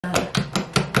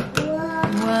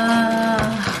わ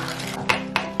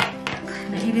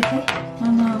ー。入れて。マ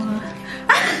マは。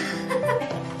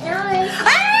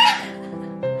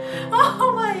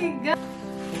Oh my god. あ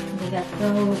りが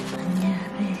とう。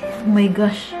Oh my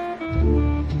gosh.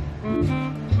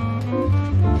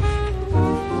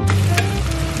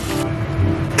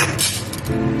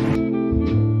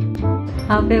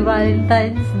 Happy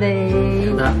Valentine's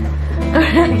Day. あ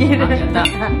りがと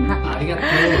う。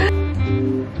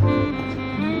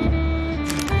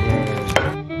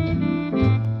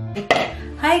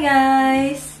Hi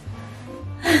guys!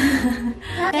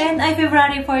 And ay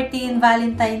February 14,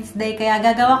 Valentine's Day. Kaya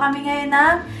gagawa kami ngayon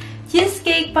ng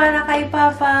cheesecake para kay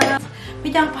Papa.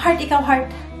 Bidang heart, ikaw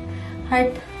heart.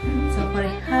 Heart. So,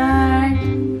 pare. Heart.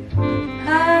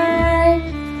 Heart.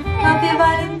 Happy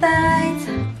Valentine's.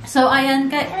 So,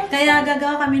 ayan. Kaya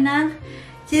gagawa kami ng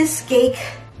cheesecake.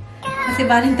 Kasi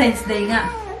Valentine's Day nga.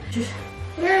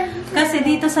 Kasi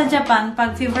dito sa Japan,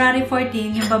 pag February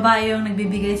 14, yung babae yung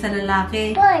nagbibigay sa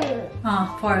lalaki.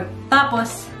 Fork.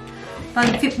 Tapos, pag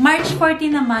March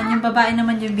 14 naman, yung babae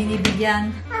naman yung binibigyan.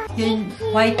 Yung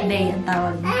White Day ang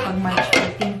tawag mo pag March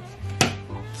 14.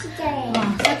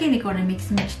 Saki ni ko na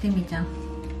mix-mix ni Mi-chan.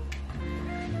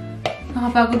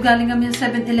 Nakapagod galing kami sa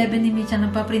 7-Eleven ni Mi-chan.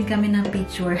 Nagpa-print kami ng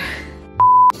picture.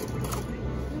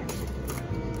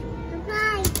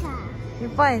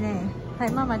 Ipay ne. Hai,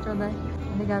 mama, chodai.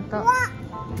 ありがとう。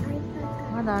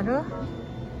まだある？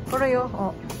これよ。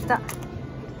お、来た。来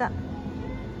た。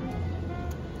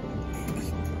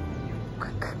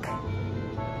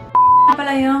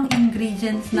Pala yung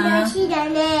ingredients na. Oishi da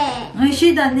ne.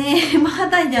 Oishi da ne.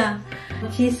 Mahata dyan.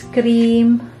 Cheese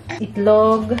cream,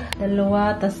 itlog, 2,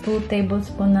 tas 2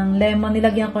 tablespoon ng lemon.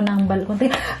 Nilagyan ko ng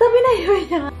balkonti. Sabi na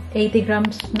yun. 80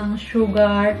 grams ng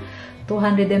sugar,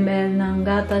 200 ml ng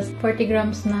gatas, 40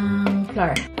 grams ng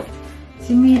flour.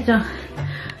 Si Mija,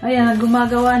 ayan,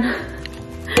 gumagawa na.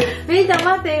 Mija,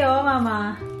 mate yo,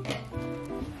 mama.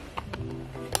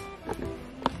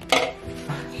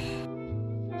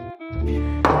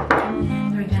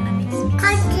 And we're gonna mix.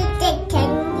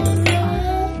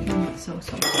 So.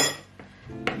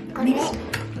 Mix.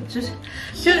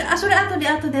 Sorry, ato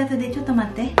de. Chotto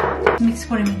matte. Mix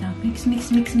for me now. Mix.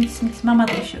 Mama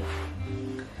to show.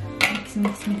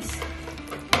 Mix.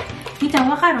 Mija,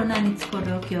 wakaru nani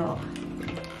tsukuru kyou?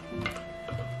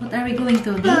 What are we going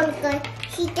to do?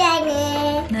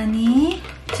 Nani?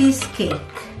 Cheesecake.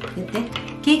 Dete?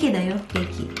 Cake da yo,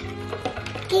 cake.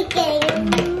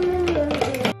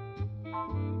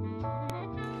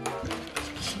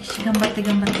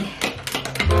 Gambatte.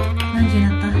 Nanji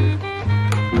natta?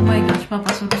 Oh my gosh, Papa,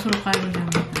 suru karu dyan.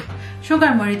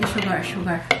 Sugar mo rite, sugar.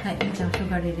 Hai,じゃあ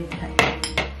sugar 入れて、はい。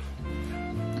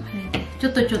ちょ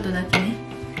っとだけね。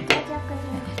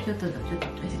ちょっと。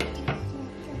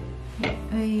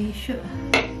よいしょ。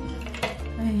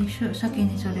先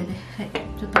にそれで。はい。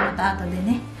ちょっとまた後で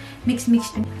ね。ミックス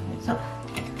して。そう。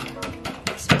ミ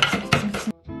ックス。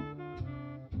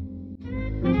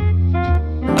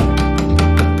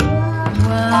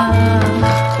わ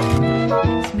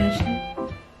ー。スメルして。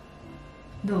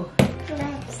どう？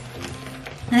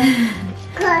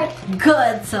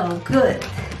 Good, so good.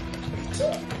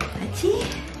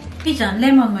 いいじゃん、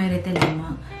レモンも入れて、レモ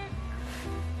ン。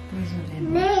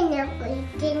ねえ、なんか言っ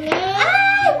てね。あ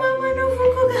ー、ママの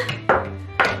服が。ちょっ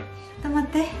と待っ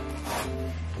て。よ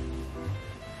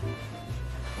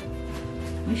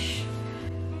し。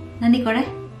何これ？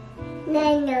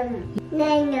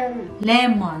レ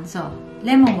モン、そう。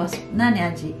レモンは何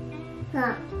味？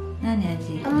何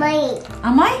味？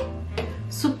甘い？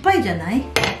酸っぱいじゃない？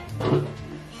酸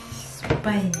っ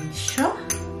ぱいでしょ？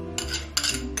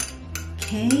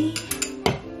 Okay.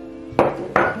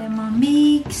 Lemon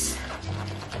mix.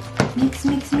 Mix.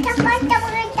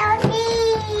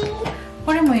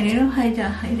 これも入れる？はい、じゃ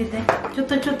あ入れて。ちょっ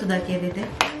とだけ入れて。は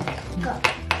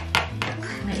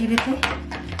い、入れて。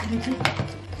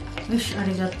よし、あ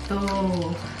りがとう。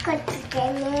こっち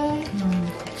だね。こ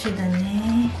っちだ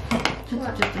ね。はい、ちょっと、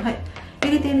はい。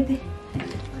入れて。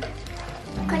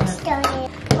こっちだね。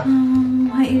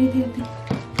はい、入れて。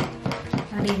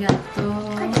ありがとう。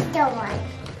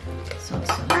そう。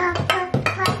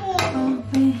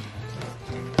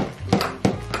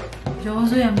上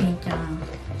手やみーちゃん。あ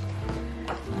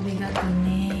りがとう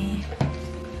ね。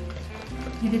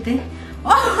入れて。ちょ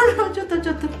っと。ちょ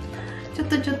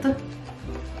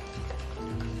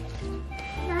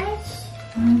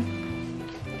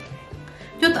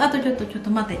っと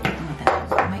待って。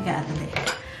毎回後で。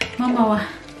ママは。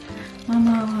もう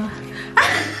ま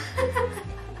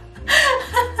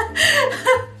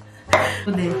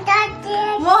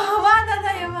だ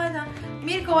だよ。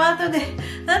ミルクは後で。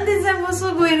なんで全部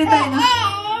すぐ入れたいの？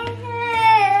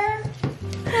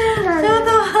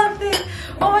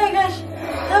 Oh my gosh!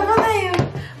 危ないよ。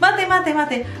待て待て待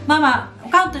て。ママ、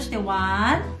カウントして。1。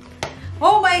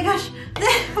Oh my gosh!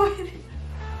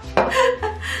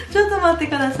 ちょっと待って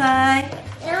ください。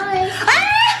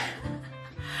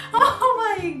Oh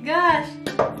my gosh!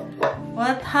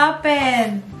 What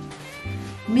happened?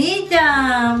 みーち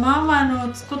ゃん、ママ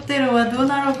の作ってるはどう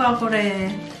なのか、これ。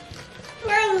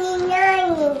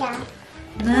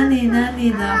何だ、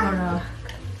ほら。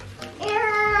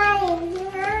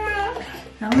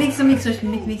ミックス。みー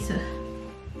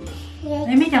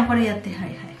ちゃん、これやって。は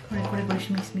い。これ、ミック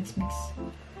ス。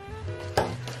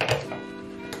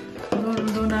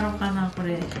どうなのかな、こ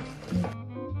れ。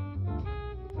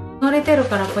乗れてる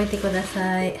からこいてくだ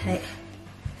さい。はい。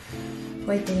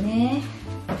こいてね。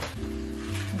あ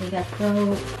りがと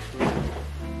う。あ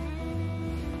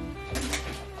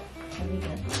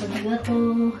りがと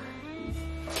う。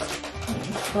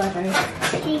butter。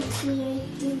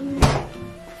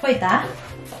こいた？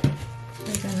こ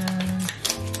いたな。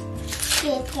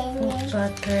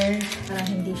butter para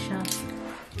hindi siya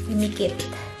umikit.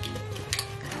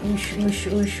 Ush.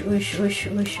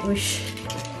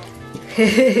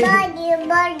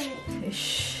 Body.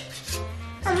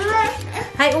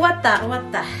 Hai, 終わった。終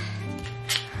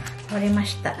わりま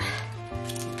した。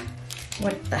終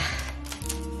わった。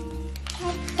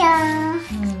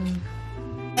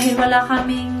Dahil wala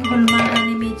kaming hulmahan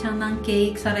ni Michang ng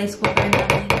cake, sa rice cooker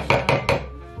namin siya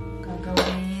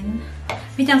gagawin.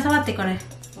 Michang, sawate ko rin.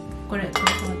 Sawate.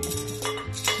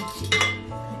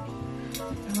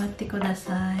 Sawate ko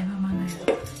dasay. Mama na yun.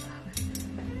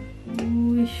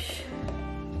 Uish.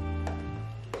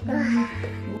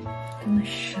 Ito na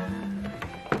siya.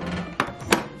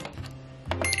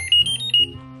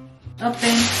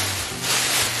 Open.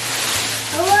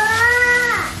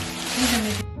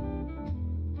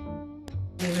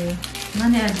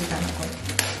 Mana yang di sana kok?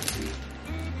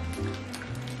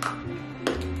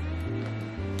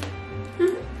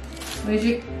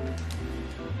 Oishi.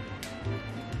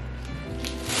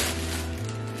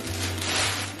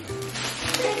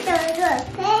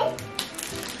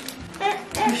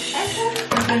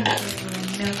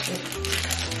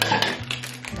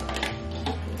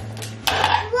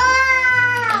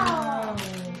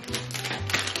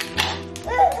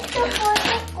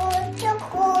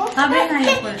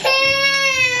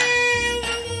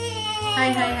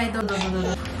 Hai, do.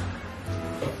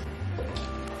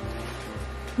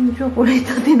 Yung chocolate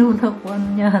tinuna ko,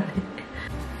 ano nangyari?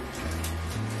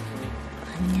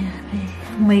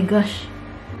 Oh my gosh.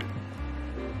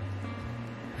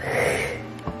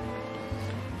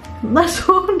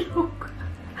 Nasunog.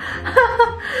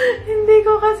 Hindi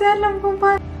ko kasi alam kung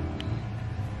paano.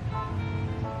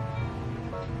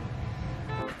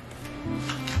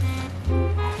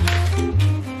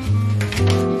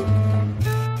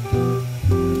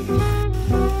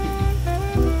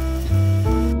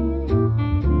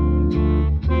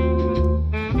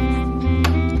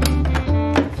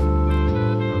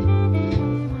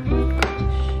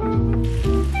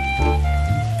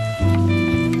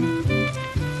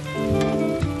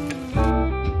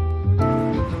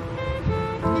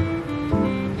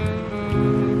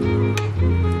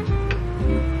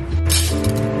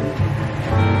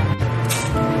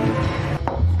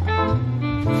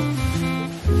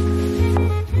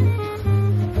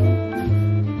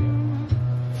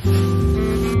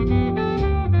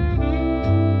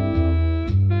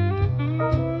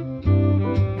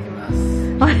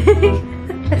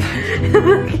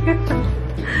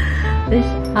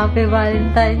 Happy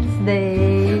Valentine's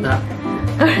Day.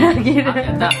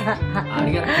 Arigatou.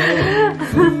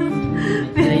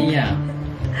 めっちゃいいやん。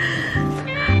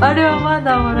あれはま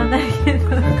だ終わらないけど。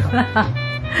これ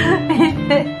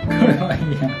はい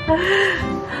いやん。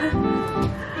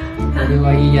これ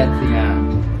はいいやつやん。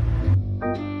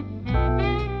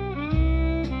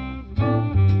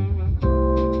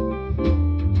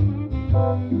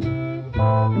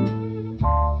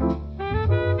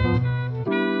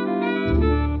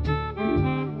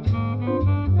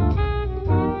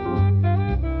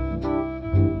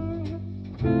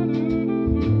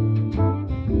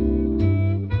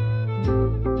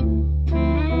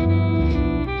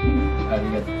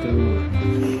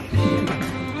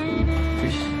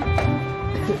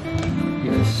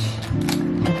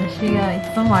私がい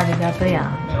つもありがとうやん。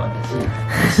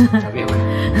私、食べようか。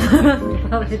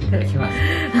食べて。いただきます。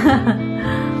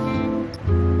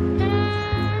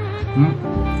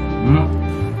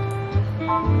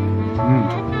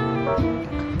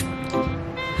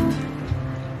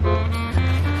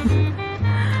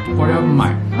これはうまい。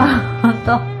あ、ほん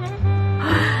と。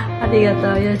ありが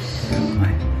とう。よし。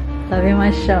食べ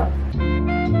ましょ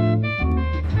う。